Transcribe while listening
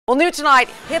Well, new tonight,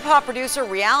 hip-hop producer,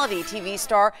 reality TV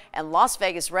star, and Las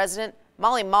Vegas resident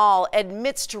Molly Mall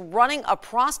admits to running a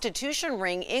prostitution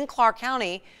ring in Clark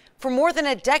County for more than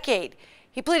a decade.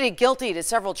 He pleaded guilty to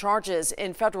several charges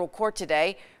in federal court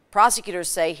today. Prosecutors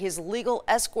say his legal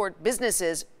escort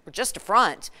businesses were just a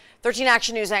front. 13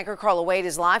 Action News anchor Carla Wade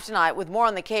is live tonight with more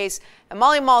on the case and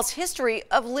Molly Mall's history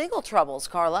of legal troubles.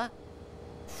 Carla.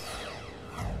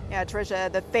 Yeah, Tricia,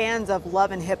 the fans of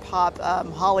Love and Hip Hop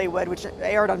Hollywood, which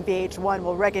aired on VH1,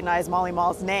 will recognize Molly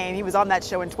Mall's name. He was on that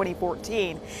show in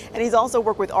 2014, and he's also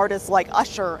worked with artists like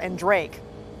Usher and Drake.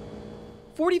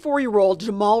 44-year-old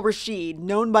Jamal Rashid,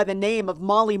 known by the name of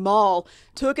Molly Mall,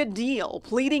 took a deal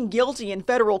pleading guilty in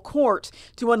federal court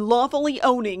to unlawfully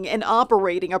owning and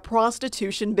operating a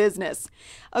prostitution business.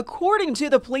 According to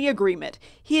the plea agreement,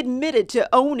 he admitted to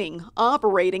owning,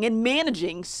 operating, and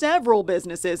managing several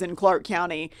businesses in Clark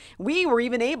County. We were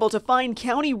even able to find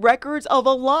county records of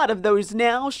a lot of those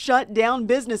now shut down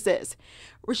businesses.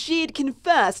 Rashid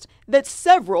confessed that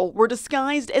several were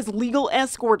disguised as legal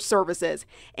escort services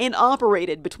and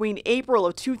operated between April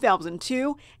of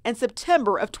 2002 and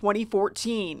September of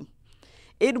 2014.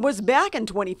 It was back in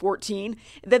 2014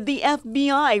 that the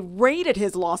FBI raided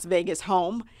his Las Vegas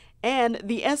home and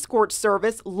the escort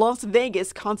service Las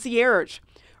Vegas Concierge.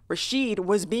 Rashid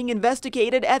was being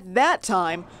investigated at that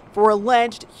time for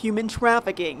alleged human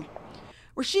trafficking.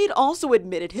 Rashid also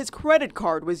admitted his credit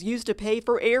card was used to pay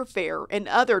for airfare and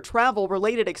other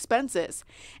travel-related expenses,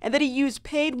 and that he used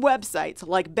paid websites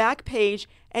like Backpage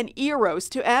and Eros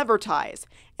to advertise,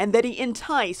 and that he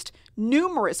enticed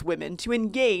numerous women to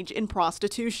engage in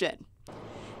prostitution.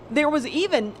 There was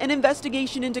even an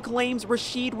investigation into claims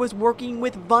Rashid was working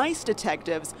with vice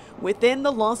detectives within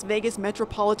the Las Vegas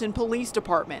Metropolitan Police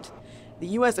Department. The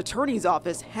U.S. Attorney's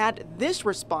Office had this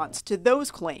response to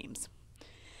those claims.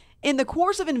 In the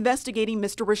course of investigating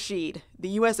Mr. Rashid, the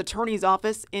U.S. Attorney's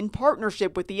Office, in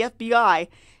partnership with the FBI,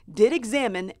 did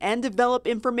examine and develop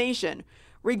information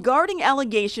regarding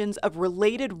allegations of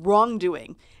related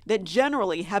wrongdoing that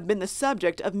generally have been the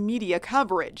subject of media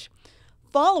coverage.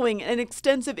 Following an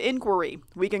extensive inquiry,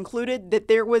 we concluded that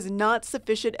there was not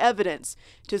sufficient evidence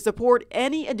to support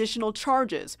any additional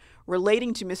charges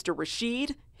relating to Mr.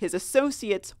 Rashid, his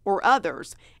associates, or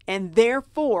others, and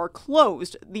therefore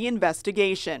closed the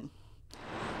investigation.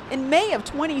 In May of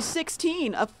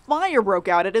 2016, a fire broke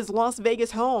out at his Las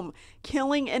Vegas home,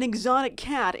 killing an exotic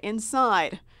cat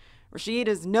inside. Rashid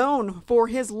is known for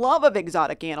his love of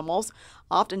exotic animals,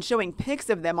 often showing pics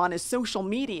of them on his social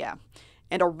media.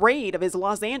 And a raid of his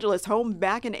Los Angeles home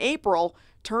back in April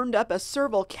turned up a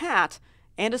serval cat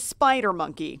and a spider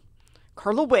monkey.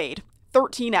 Carla Wade,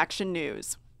 13 Action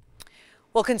News.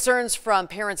 Well, concerns from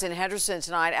parents in Henderson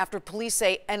tonight after police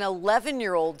say an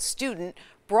 11-year-old student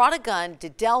brought a gun to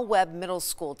Del Webb Middle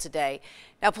School today.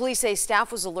 Now, police say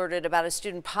staff was alerted about a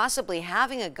student possibly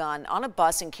having a gun on a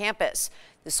bus in campus.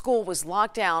 The school was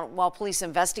locked down while police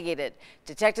investigated.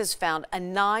 Detectives found a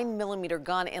 9mm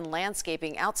gun in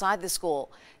landscaping outside the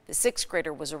school. The sixth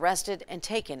grader was arrested and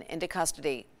taken into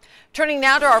custody. Turning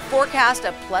now to our forecast,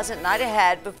 a pleasant night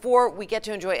ahead before we get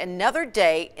to enjoy another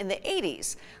day in the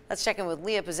 80s. Let's check in with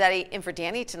Leah Pizzetti in for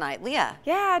Danny tonight. Leah.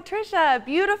 Yeah, Tricia,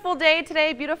 beautiful day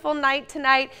today, beautiful night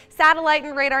tonight. Satellite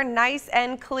and radar nice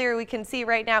and clear we can see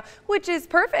right now, which is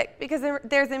perfect because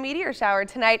there's a meteor shower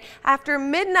tonight. After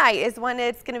midnight is when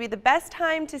it's going to be the best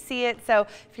time to see it. So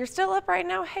if you're still up right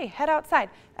now, hey, head outside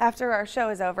after our show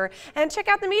is over and check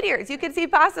out the meteors. You could see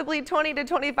possibly 20 to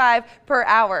 25 per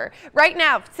hour. Right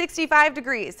now, 65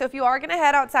 degrees. So if you are going to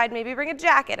head outside, maybe bring a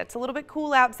jacket. It's a little bit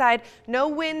cool outside. No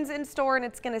winds in store, and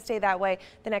it's going to stay that way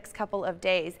the next couple of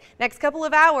days. Next couple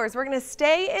of hours, we're going to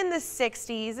stay in the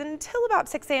 60s until about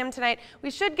 6 a.m. tonight.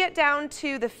 We should get down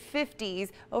to the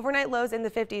 50s, overnight lows in the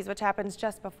 50s, which happens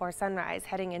just before sunrise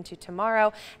heading into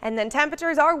tomorrow. And then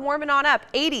temperatures are warming on up.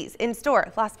 80s in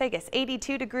store. Las Vegas,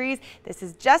 82 degrees. This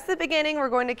is just the beginning. We're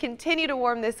going to continue to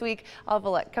warm this week. I'll have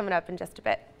a look coming up in just a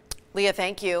bit. Leah,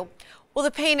 thank you. Well,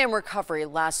 the pain and recovery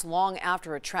lasts long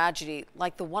after a tragedy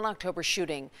like the 1 October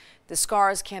shooting. The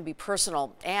scars can be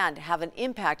personal and have an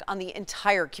impact on the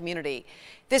entire community.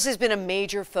 This has been a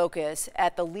major focus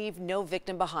at the Leave No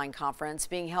Victim Behind conference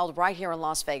being held right here in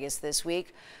Las Vegas this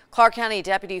week. Clark County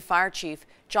Deputy Fire Chief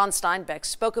John Steinbeck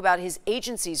spoke about his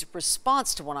agency's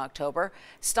response to 1 October.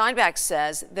 Steinbeck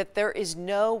says that there is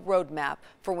no roadmap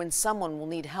for when someone will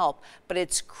need help, but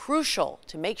it's crucial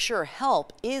to make sure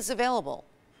help is available.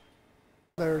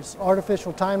 There's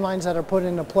artificial timelines that are put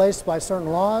into place by certain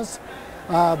laws,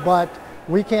 but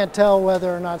we can't tell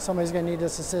whether or not somebody's going to need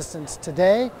this assistance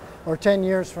today or 10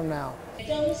 years from now.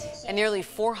 And nearly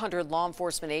 400 law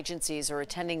enforcement agencies are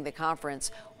attending the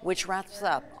conference. which wraps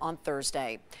up on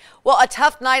Thursday. Well, a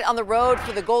tough night on the road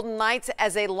for the Golden Knights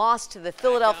as they lost to the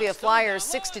Philadelphia Flyers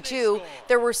 6-2.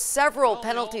 There were several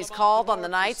penalties called on the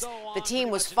Knights. The team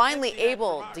was finally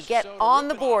able to get on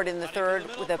the board in the third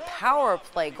with a power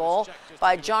play goal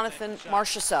by Jonathan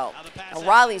Marchessault. Now,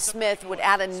 Riley Smith would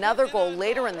add another goal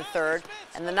later in the third,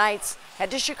 and the Knights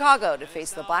head to Chicago to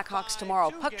face the Blackhawks tomorrow.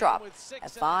 Puck drop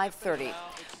at 5:30.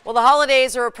 Well, the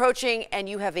holidays are approaching, and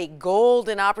you have a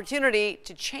golden opportunity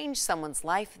to change someone's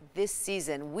life this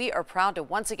season. We are proud to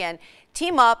once again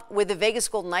team up with the Vegas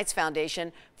Golden Knights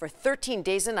Foundation for 13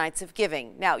 days and nights of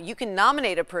giving. Now, you can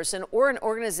nominate a person or an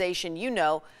organization you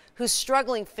know who's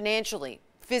struggling financially,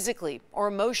 physically, or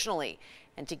emotionally.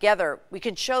 And together, we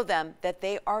can show them that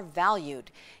they are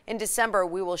valued. In December,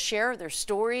 we will share their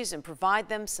stories and provide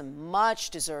them some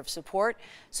much-deserved support.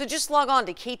 So just log on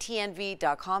to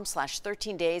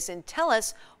ktnv.com/13 days and tell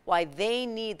us why they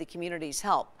need the community's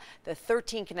help. The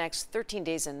 13 Connects 13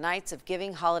 Days and Nights of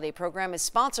Giving holiday program is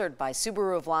sponsored by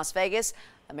Subaru of Las Vegas,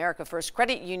 America First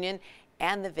Credit Union,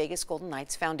 and the Vegas Golden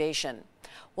Knights Foundation.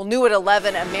 Well, new at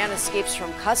 11, a man escapes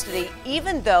from custody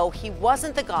even though he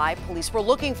wasn't the guy police were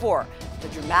looking for. The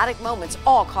dramatic moments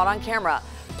all caught on camera.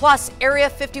 Plus, Area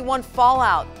 51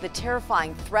 fallout, the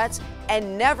terrifying threats,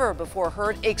 and never before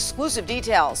heard exclusive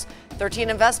details.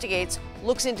 13 Investigates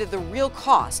looks into the real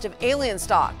cost of alien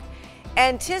stock.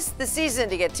 And 'tis the season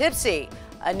to get tipsy.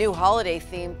 A new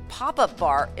holiday-themed pop-up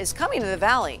bar is coming to the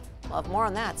Valley. We'll have more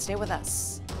on that. Stay with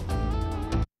us.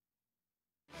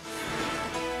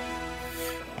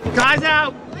 Guys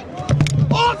out!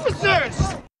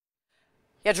 Officers!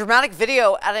 Yeah, dramatic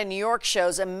video at a New York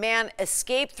shows a man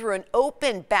escaped through an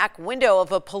open back window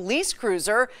of a police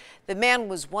cruiser. The man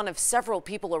was one of several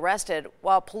people arrested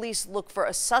while police look for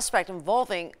a suspect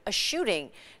involving a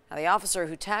shooting. Now, the officer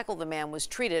who tackled the man was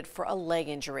treated for a leg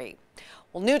injury.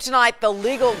 Well, new tonight, the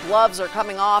legal gloves are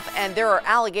coming off and there are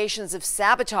allegations of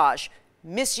sabotage,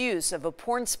 misuse of a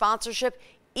porn sponsorship,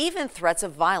 even threats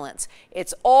of violence.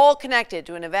 It's all connected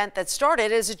to an event that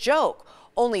started as a joke.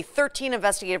 Only 13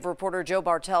 investigative reporter Joe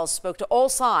Bartels spoke to all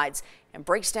sides and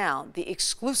breaks down the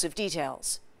exclusive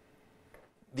details.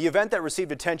 The event that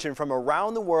received attention from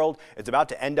around the world is about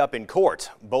to end up in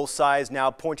court. Both sides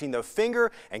now pointing the finger,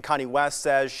 and Connie West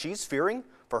says she's fearing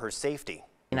for her safety.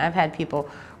 And I've had people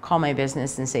call my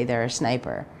business and say they're a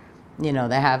sniper. You know,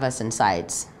 they have us in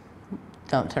sights.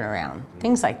 Don't turn around.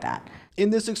 Things like that. In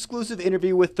this exclusive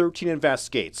interview with 13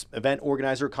 Investigates, event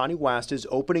organizer Connie West is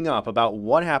opening up about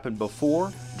what happened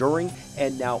before, during,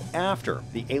 and now after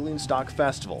the Alien Stock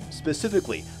Festival.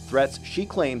 Specifically, threats she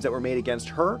claims that were made against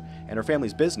her and her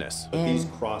family's business. They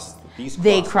cross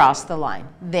the line.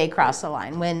 They cross the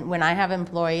line. When I have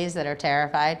employees that are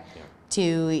terrified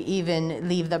to even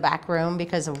leave the back room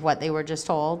because of what they were just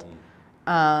told,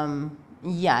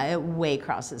 yeah, it way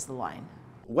crosses the line.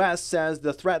 West says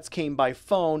the threats came by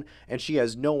phone and she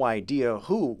has no idea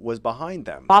who was behind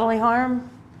them. Bodily harm,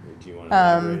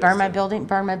 burn my building,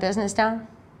 burn my business down.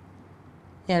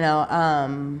 You know,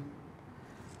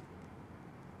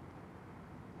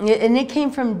 and it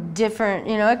came from different,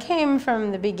 you know, it came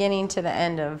from the beginning to the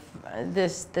end of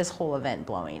this whole event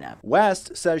blowing up.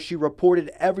 West says she reported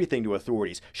everything to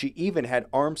authorities. She even had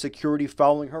armed security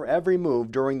following her every move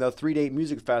during the 3-day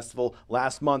music festival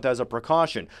last month as a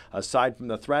precaution. Aside from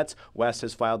the threats, West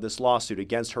has filed this lawsuit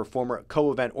against her former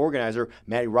co-event organizer,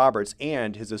 Matty Roberts,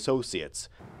 and his associates.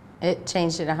 It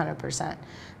changed it 100%.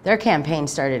 Their campaign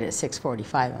started at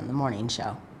 6:45 on the morning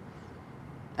show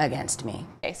against me.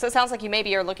 Okay, so it sounds like you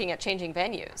maybe are looking at changing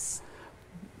venues.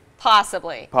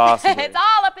 Possibly. It's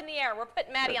all up in the air. We're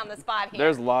putting Maddie on the spot here.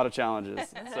 There's a lot of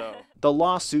challenges. So. The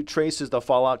lawsuit traces the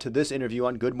fallout to this interview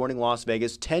on Good Morning Las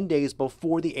Vegas 10 days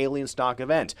before the Alien Stock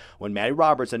event, when Matty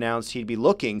Roberts announced he'd be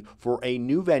looking for a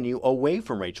new venue away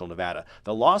from Rachel, Nevada.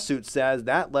 The lawsuit says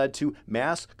that led to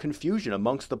mass confusion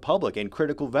amongst the public and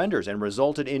critical vendors and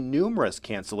resulted in numerous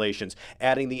cancellations,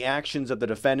 adding the actions of the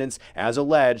defendants, as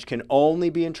alleged, can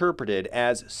only be interpreted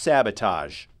as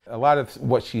sabotage. A lot of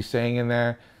what she's saying in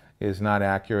there is not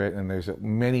accurate, and there's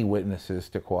many witnesses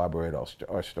to corroborate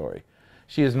our story.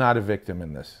 She is not a victim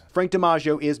in this. Frank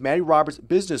DiMaggio is Matty Roberts'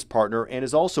 business partner and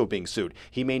is also being sued.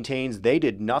 He maintains they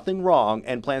did nothing wrong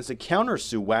and plans to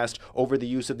countersue West over the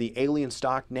use of the Alien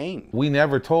Stock name. We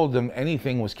never told them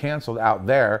anything was canceled out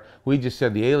there. We just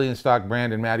said the Alien Stock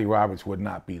brand and Matty Roberts would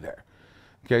not be there.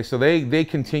 Okay, so they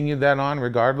continued that on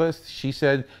regardless. She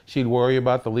said she'd worry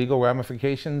about the legal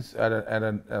ramifications at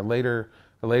a later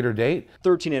a later date.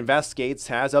 13 Investigates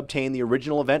has obtained the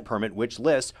original event permit, which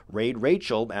lists Raid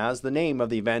Rachel as the name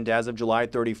of the event as of July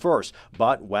 31st.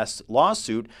 But West's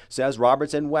lawsuit says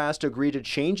Roberts and West agreed to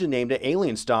change the name to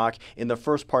Alien Stock in the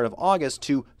first part of August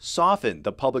to soften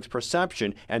the public's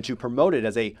perception and to promote it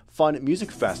as a fun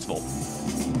music festival.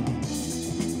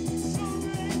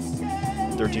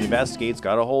 13 Investigates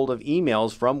got a hold of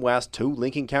emails from West to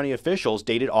Lincoln County officials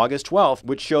dated August 12th,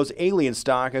 which shows Alien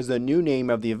Stock as the new name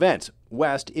of the event.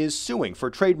 West is suing for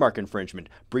trademark infringement,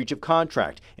 breach of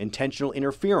contract, intentional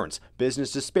interference,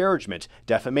 business disparagement,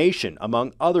 defamation,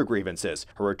 among other grievances.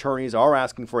 Her attorneys are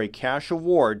asking for a cash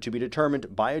award to be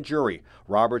determined by a jury.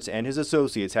 Roberts and his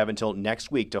associates have until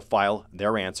next week to file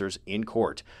their answers in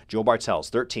court. Joe Bartels,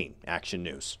 13 Action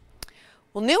News.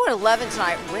 Well, new at 11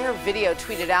 tonight, rare video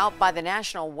tweeted out by the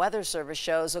National Weather Service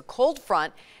shows a cold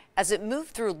front as it moved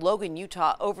through Logan,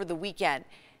 Utah over the weekend.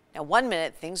 Now, 1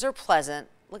 minute, things are pleasant.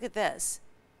 Look at this.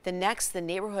 The next, the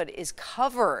neighborhood is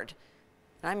covered,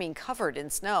 and I mean covered in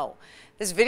snow. This video